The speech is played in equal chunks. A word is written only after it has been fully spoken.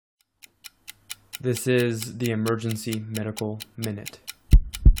This is the Emergency Medical Minute.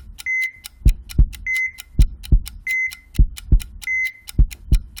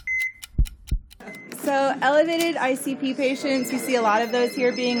 So elevated ICP patients, you see a lot of those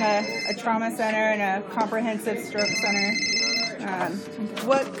here being a trauma center and a comprehensive stroke center.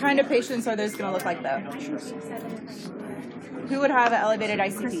 What kind of patients are those going to look like though? Who would have an elevated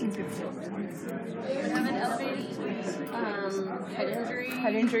ICP? Have an elevated head injury.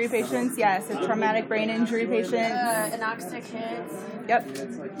 Head injury patients, yes. A traumatic brain injury patients. Anoxic kids. Yep.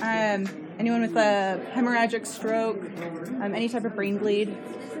 Anyone with a hemorrhagic stroke, any type of brain bleed.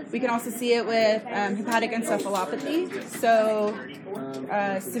 We can also see it with hepatic encephalopathy, so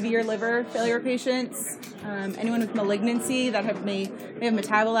severe liver failure patients, anyone with malignancy that may have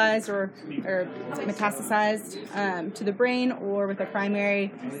metabolized or metastasized to the brain, or with a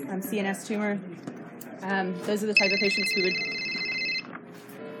primary CNS tumor. Those are the type of patients we would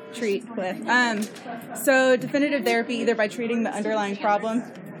treat with. So definitive therapy, either by treating the underlying problem,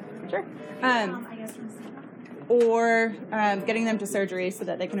 sure, or getting them to surgery so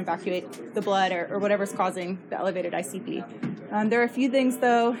that they can evacuate the blood or whatever's causing the elevated ICP. There are a few things,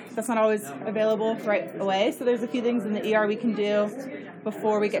 though, that's not always available right away. So there's a few things in the ER we can do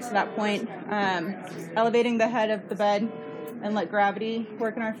before we get to that point. Elevating the head of the bed and let gravity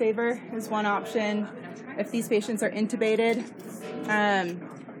work in our favor is one option. If these patients are intubated,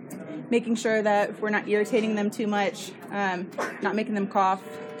 making sure that we're not irritating them too much, not making them cough,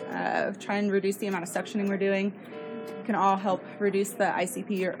 try and reduce the amount of suctioning we're doing, can all help reduce the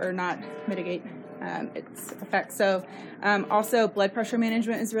ICP or not mitigate its effects. So also blood pressure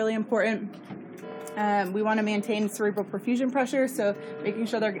management is really important. We want to maintain cerebral perfusion pressure, so making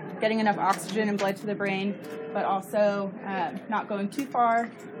sure they're getting enough oxygen and blood to the brain, but also not going too far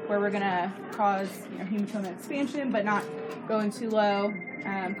where we're going to cause hematoma expansion, but not going too low,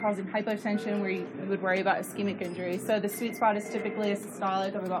 causing hypotension where you would worry about ischemic injury. So the sweet spot is typically a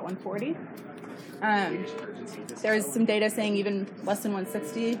systolic of about 140. There's some data saying even less than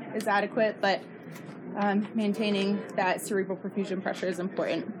 160 is adequate, but maintaining that cerebral perfusion pressure is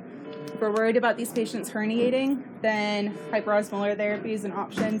important. If we're worried about these patients herniating, then hyperosmolar therapy is an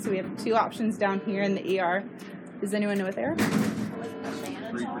option. So we have two options down here in the ER. Does anyone know what they are?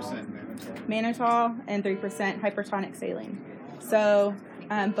 3% mannitol and 3% hypertonic saline. So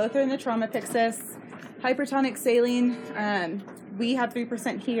both are in the trauma Pyxis. Hypertonic saline, we have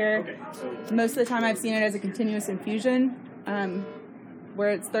 3% here. Most of the time I've seen it as a continuous infusion,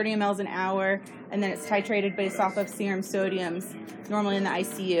 where it's 30 mLs an hour, and then it's titrated based off of serum sodiums, normally in the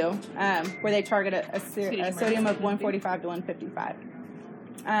ICU, where they target a sodium of 145 to 155.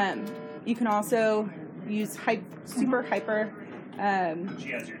 You can also use super hypertonic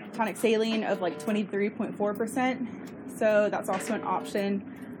saline of like 23.4%, so that's also an option.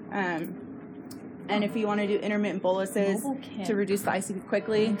 And if you want to do intermittent boluses to reduce the ICP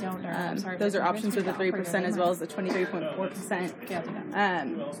quickly, those are options with the 3% as well as the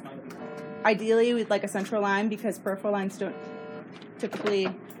 23.4%. Ideally, we'd like a central line because peripheral lines don't typically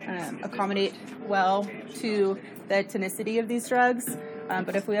accommodate well to the tonicity of these drugs.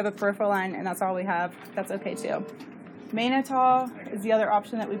 But if we have a peripheral line and that's all we have, that's okay too. Mannitol is the other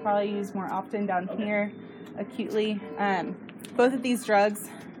option that we probably use more often down here acutely. Both of these drugs,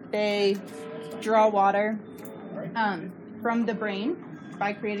 they draw water from the brain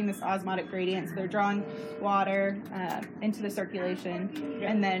by creating this osmotic gradient. So they're drawing water into the circulation.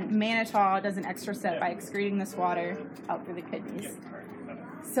 And then mannitol does an extra step by excreting this water out through the kidneys.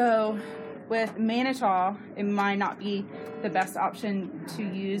 So with mannitol, it might not be the best option to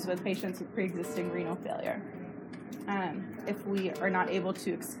use with patients with pre-existing renal failure if we are not able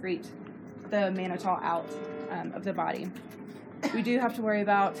to excrete the mannitol out of the body. We do have to worry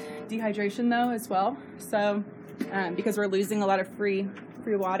about dehydration though as well. So because we're losing a lot of free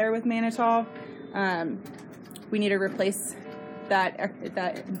water with mannitol, we need to replace that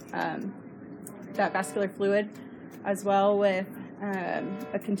vascular fluid as well with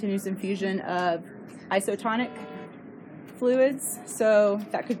a continuous infusion of isotonic fluids. So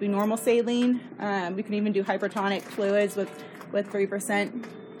that could be normal saline. We can even do hypertonic fluids with 3%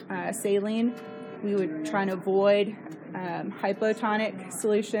 saline. We would try and avoid hypotonic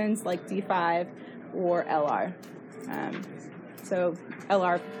solutions like D5 or LR. So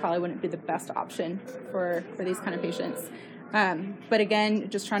LR probably wouldn't be the best option for these kind of patients. But again,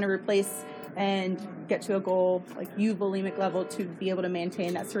 just trying to replace and get to a goal like euvolemic level to be able to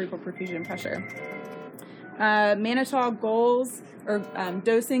maintain that cerebral perfusion pressure. Mannitol goals or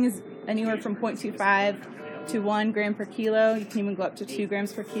dosing is anywhere from 0.25 to 1 gram per kilo. You can even go up to 2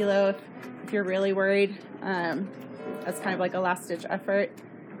 grams per kilo if you're really worried. That's kind of like a last-ditch effort.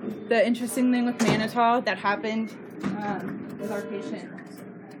 the interesting thing with mannitol that happened with our patient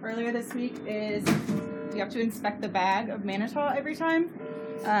earlier this week is you have to inspect the bag of mannitol every time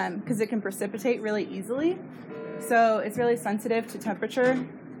because it can precipitate really easily. So it's really sensitive to temperature.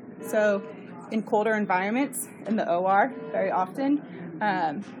 So in colder environments, in the OR very often,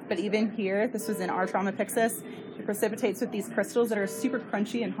 but even here, this was in our trauma Pyxis, it precipitates with these crystals that are super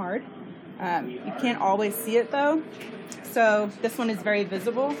crunchy and hard. You can't always see it though, so this one is very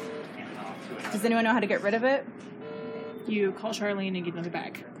visible. Does anyone know how to get rid of it? You call Charlene and give them the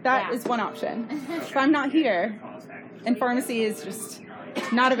bag. That is one option. If I'm not here and pharmacy is just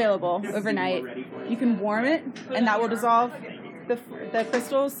not available overnight, you can warm it and that will dissolve the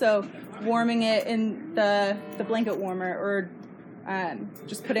crystals. So warming it in the blanket warmer or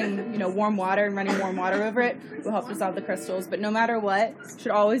just putting warm water and running warm water over it will help dissolve the crystals. But no matter what,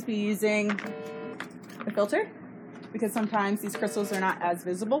 should always be using a filter because sometimes these crystals are not as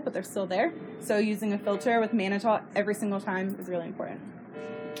visible, but they're still there. So using a filter with mannitol every single time is really important.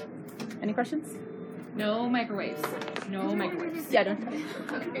 Any questions? No microwaves. No microwaves. Yeah, don't.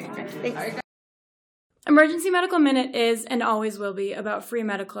 Okay. Thanks. Emergency Medical Minute is and always will be about free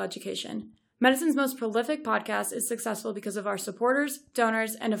medical education. Medicine's most prolific podcast is successful because of our supporters,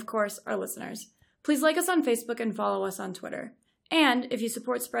 donors, and of course, our listeners. Please like us on Facebook and follow us on Twitter. And if you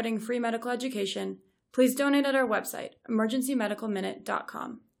support spreading free medical education, please donate at our website,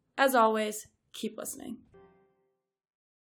 emergencymedicalminute.com. As always, keep listening.